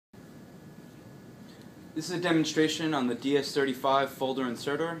This is a demonstration on the DS-35 folder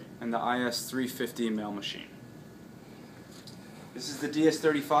inserter and the IS-350 mail machine. This is the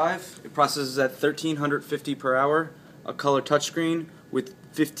DS-35. It processes at 1350 per hour, a color touchscreen with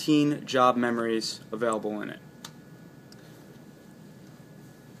 15 job memories available in it.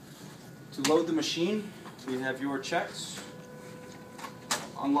 To load the machine, we have your checks.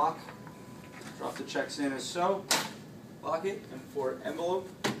 Unlock, drop the checks in as so, lock it, and for envelope,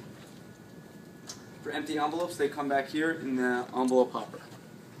 for empty envelopes, they come back here in the envelope hopper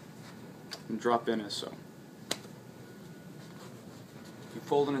and drop in as so. You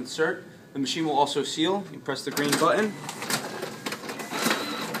fold and insert. The machine will also seal. You press the green button.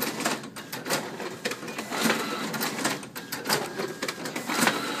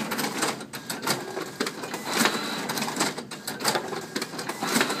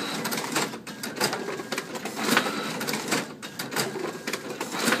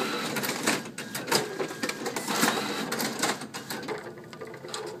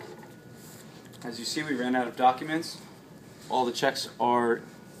 As you see, we ran out of documents. All the checks are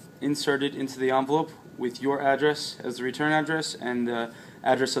inserted into the envelope with your address as the return address and the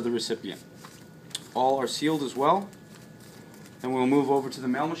address of the recipient. All are sealed as well. Then we'll move over to the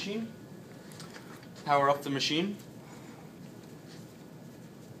mail machine, power up the machine,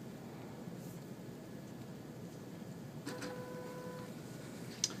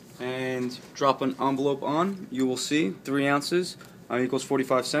 and drop an envelope on. You will see 3 ounces equals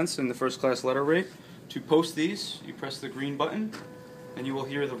 45 cents in the first class letter rate. To post these, you press the green button and you will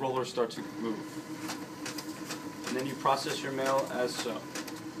hear the roller start to move. And then you process your mail as so.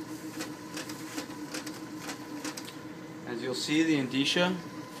 As you'll see, the indicia,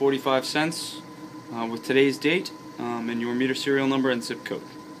 45 cents with today's date and your meter serial number and zip code.